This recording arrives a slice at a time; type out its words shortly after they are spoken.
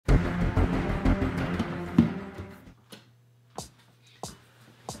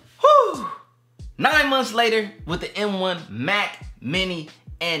9 months later with the M1 Mac Mini,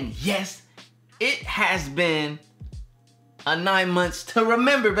 and yes, it has been a 9 months to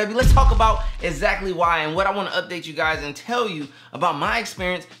remember, baby. Let's talk about exactly why and what I want to update you guys and tell you about my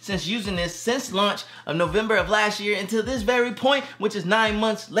experience since using this since launch of November of last year until this very point, which is 9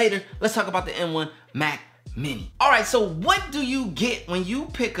 months later. Let's talk about the M1 Mac Mini. All right, so what do you get when you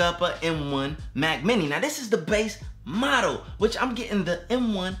pick up a M1 Mac Mini? Now this is the base model, which I'm getting the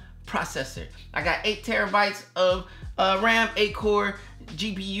M1 processor. I got 8 terabytes of RAM, 8 core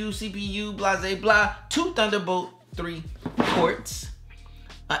GPU, CPU, blah, blah, blah, 2 Thunderbolt 3 ports,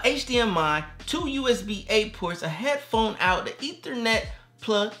 a HDMI, 2 USB-A ports, a headphone out, the Ethernet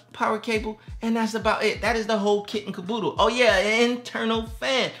plug, power cable, and that's about it. That is the whole kit and caboodle. Oh yeah, an internal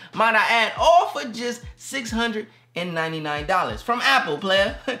fan, might I add, all for just $699 from Apple,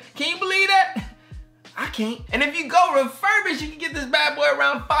 player. Can you believe that? I can't. And if you go refurbished, you can get this bad boy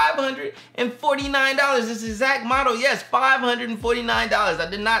around $549. This exact model, yes, $549. I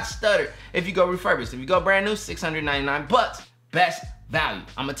did not stutter. If you go refurbished, if you go brand new, $699. Best value.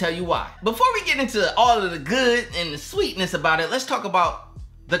 I'm gonna tell you why. Before we get into all of the good and the sweetness about it, let's talk about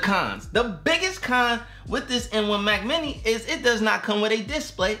the cons. The biggest con with this M1 Mac Mini is it does not come with a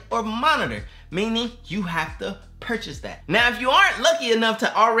display or monitor, meaning you have to purchase that. Now, if you aren't lucky enough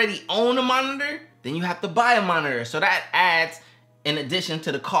to already own a monitor, then you have to buy a monitor. So that adds in addition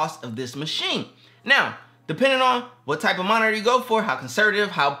to the cost of this machine. Now, depending on what type of monitor you go for, how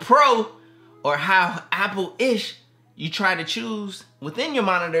conservative, how pro, or how Apple-ish you try to choose within your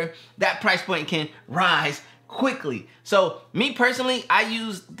monitor, that price point can rise quickly. So me personally, I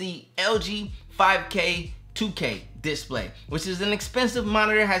use the LG 5K 2K display, which is an expensive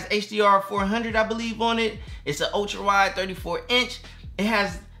monitor, has HDR 400, I believe, on it. It's an ultra wide 34-inch. It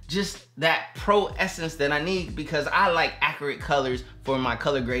has just that pro essence that I need because I like accurate colors for my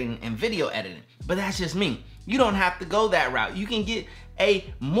color grading and video editing. But that's just me. You don't have to go that route. You can get a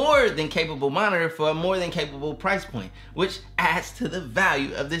more than capable monitor for a more than capable price point, which adds to the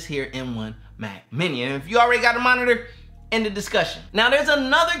value of this here M1 Mac Mini. And if you already got a monitor, end the discussion. Now there's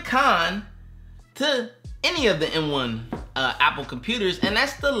another con to any of the M1 Apple computers, and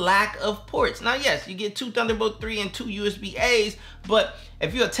that's the lack of ports. Now yes, you get 2 Thunderbolt 3 and 2 USB-As, but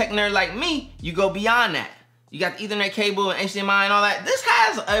if you're a tech nerd like me, you go beyond that. You got the Ethernet cable and HDMI and all that. This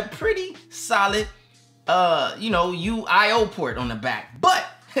has a pretty solid UIO port on the back. But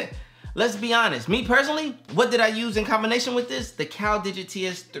let's be honest, me personally, what did I use in combination with this? The CalDigit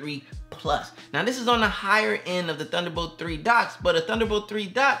TS3 Plus. Now this is on the higher end of the Thunderbolt 3 docks, but a Thunderbolt 3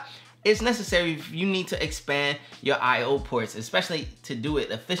 dock is necessary if you need to expand your IO ports, especially to do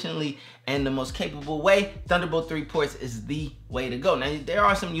it efficiently and the most capable way. Thunderbolt 3 ports is the way to go. Now, there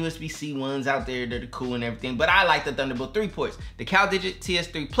are some USB-C ones out there that are cool and everything, but I like the Thunderbolt 3 ports. The CalDigit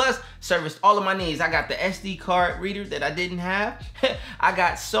TS3 Plus serviced all of my needs. I got the SD card reader that I didn't have. I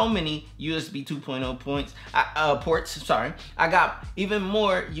got so many USB 2.0 ports, sorry. I got even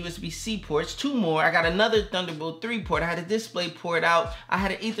more USB-C ports, 2 more. I got another Thunderbolt 3 port. I had a display port out. I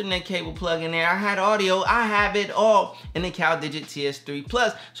had an Ethernet cable plug in there. I had audio. I have it all in the CalDigit TS3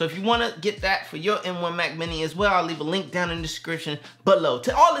 Plus. So if you want to get that for your M1 Mac Mini as well, I'll leave a link down in the description below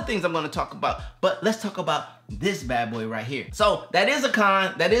to all the things I'm going to talk about. But let's talk about this bad boy right here. So that is a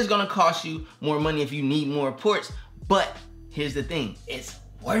con. That is going to cost you more money if you need more ports. But here's the thing. It's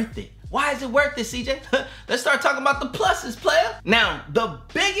worth it. Why is it worth it, CJ? Let's start talking about the pluses, player. Now, the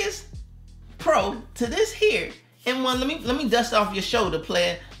biggest pro to this here M1, let me dust off your shoulder,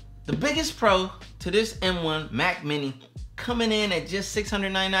 player. The biggest pro to this M1 Mac Mini coming in at just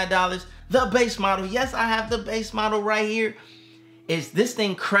 $699, the base model, yes, I have the base model right here, is this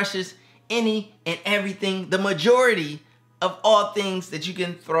thing crushes any and everything, the majority of all things that you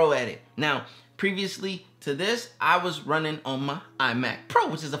can throw at it. Now, previously to this, I was running on my iMac Pro,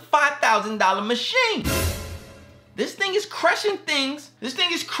 which is a $5,000 machine. This thing is crushing things. This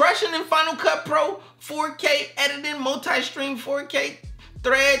thing is crushing in Final Cut Pro, 4K editing, multi-stream 4K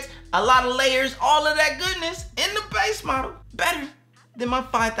threads, a lot of layers, all of that goodness in the base model. Better than my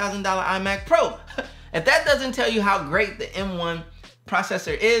 $5,000 iMac Pro. If that doesn't tell you how great the M1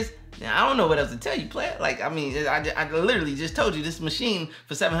 processor is, then I don't know what else to tell you, player. Like, I mean, I literally just told you this machine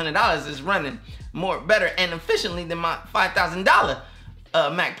for $700 is running better and efficiently than my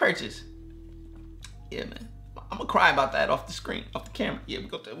 $5,000 Mac purchase. Yeah, man. I'm gonna cry about that off the screen, off the camera. Yeah,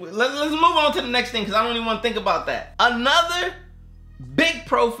 let's move on to the next thing because I don't even want to think about that. Another big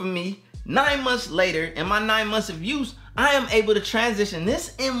pro for me, 9 months later, in my 9 months of use, I am able to transition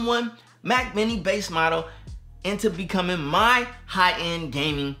this M1 Mac Mini base model into becoming my high-end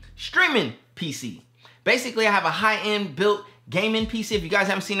gaming streaming PC. Basically, I have a high-end built gaming PC. If you guys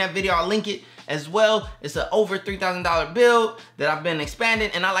haven't seen that video, I'll link it as well. It's an over $3,000 build that I've been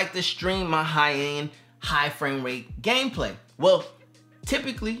expanding, and I like to stream my high-end, high frame rate gameplay. Well,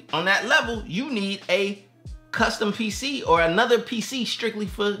 typically on that level, you need a custom PC or another PC strictly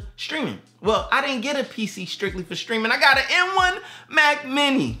for streaming. Well, I didn't get a PC strictly for streaming. I got an M1 Mac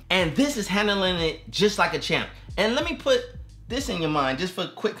Mini, and this is handling it just like a champ. And let me put this in your mind just for a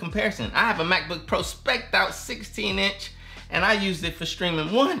quick comparison. I have a MacBook Pro spec'd out 16-inch, and I used it for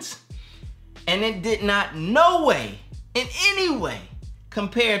streaming once, and it did not no way, in any way,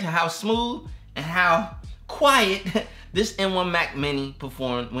 compare to how smooth and how quiet this M1 Mac Mini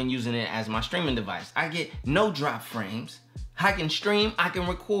performed when using it as my streaming device. I get no drop frames. I can stream, I can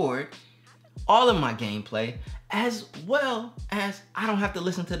record all of my gameplay, as well as I don't have to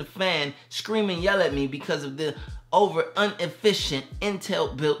listen to the fan scream and yell at me because of the over inefficient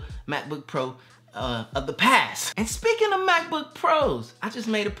Intel built MacBook Pro of the past. And speaking of MacBook Pros, I just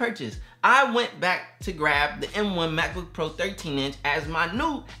made a purchase. I went back to grab the M1 MacBook Pro 13-inch as my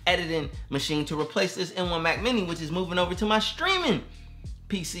new editing machine to replace this M1 Mac Mini, which is moving over to my streaming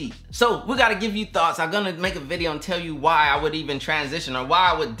PC. So we gotta give you thoughts. I'm gonna make a video and tell you why I would even transition or why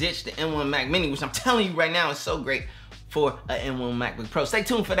I would ditch the M1 Mac Mini, which I'm telling you right now is so great for an M1 MacBook Pro. Stay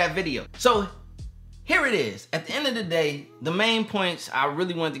tuned for that video. So here it is. At the end of the day, the main points I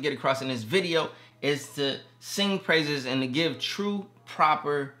really wanted to get across in this video is to sing praises and to give true,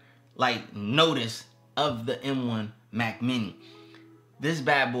 proper, like, notice of the M1 Mac Mini. This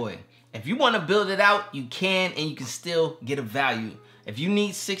bad boy. If you want to build it out, you can, and you can still get a value. If you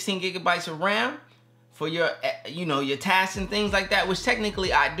need 16 gigabytes of RAM for your, you know, your tasks and things like that, which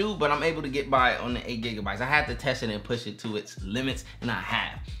technically I do, but I'm able to get by on the 8 gigabytes. I had to test it and push it to its limits, and I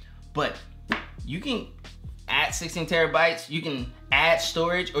have. But you can add 16 terabytes, you can add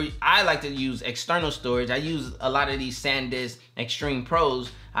storage, or I like to use external storage. I use a lot of these SanDisk Extreme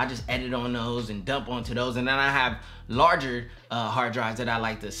Pros. I just edit on those and dump onto those, and then I have larger hard drives that I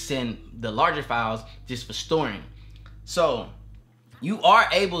like to send the larger files just for storing. So you are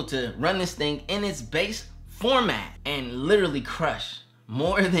able to run this thing in its base format and literally crush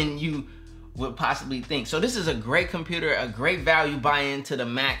more than you would possibly think. So this is a great computer, a great value buy-in to the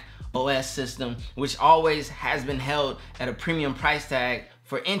Mac OS system, which always has been held at a premium price tag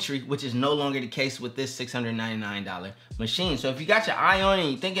for entry, which is no longer the case with this $699 machine. So if you got your eye on it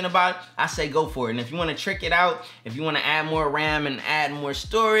and you're thinking about it, I say go for it. And if you want to trick it out, if you want to add more RAM and add more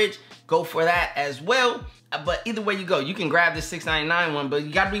storage, go for that as well. But either way you go, you can grab this $699 one, but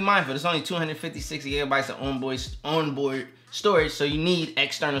you got to be mindful. There's only 256 gigabytes of onboard storage, so you need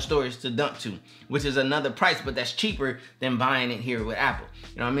external storage to dump to, which is another price, but that's cheaper than buying it here with Apple.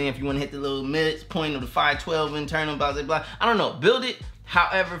 You know what I mean? If you want to hit the little midpoint of the 512 internal, blah, blah, blah. I don't know. Build it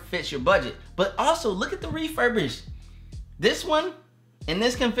however fits your budget. But also, look at the refurbish. This one, in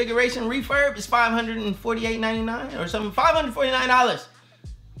this configuration, refurb is $548.99 or something. $549.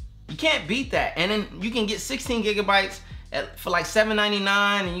 You can't beat that. And then you can get 16 gigabytes for like $799,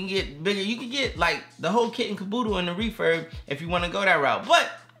 and you can get bigger. You can get like the whole kit and caboodle in the refurb if you want to go that route. But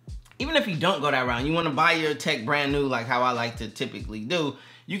even if you don't go that route, you want to buy your tech brand new like how I like to typically do,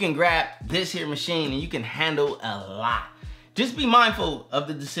 you can grab this here machine and you can handle a lot. Just be mindful of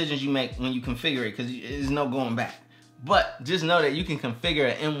the decisions you make when you configure it, because there's no going back. But just know that you can configure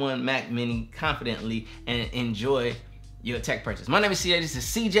an M1 Mac Mini confidently and enjoy your tech purchase. My name is CJ, this is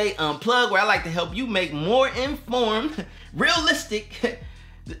CJ Unplugged, where I like to help you make more informed, realistic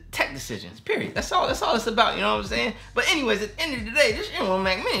tech decisions, period. That's all it's about, you know what I'm saying? But anyways, at the end of the day, this M1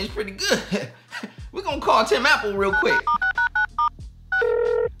 Mac Mini is pretty good. We're gonna call Tim Apple real quick.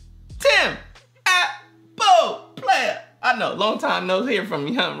 Tim Apple, player. I know, long time no hear from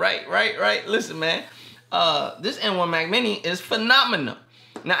you, huh? Right. Listen, man, this M1 Mac Mini is phenomenal.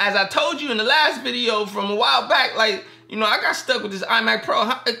 Now, as I told you in the last video from a while back, like, you know, I got stuck with this iMac Pro.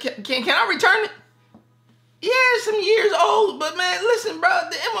 Can I return it? Yeah, it's some years old, but man, listen, bro.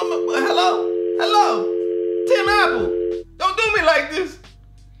 The M1, hello, Tim Apple, don't do me like this.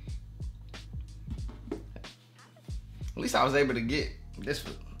 At least I was able to get this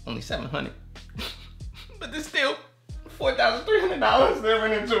for only $700, but this still $4,300 that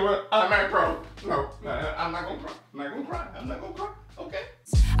went into an iMac Pro. No, I'm not gonna cry. Okay.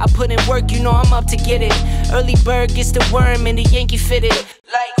 I put in work, you know I'm up to get it. Early bird gets the worm and the Yankee fitted.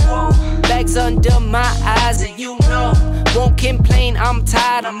 Like, whoa, bags under my eyes and you know, won't complain, I'm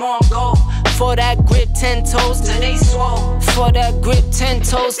tired, I'm on go. For that grip, 10 toes till they swole. For that grip, 10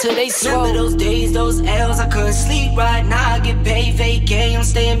 toes till they swole. Remember those days, those L's, I couldn't sleep right now. I get paid, vacay, I'm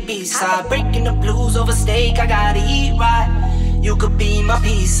staying B-side. Breaking the blues over steak, I gotta eat right. You could be my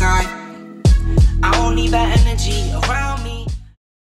peace sign.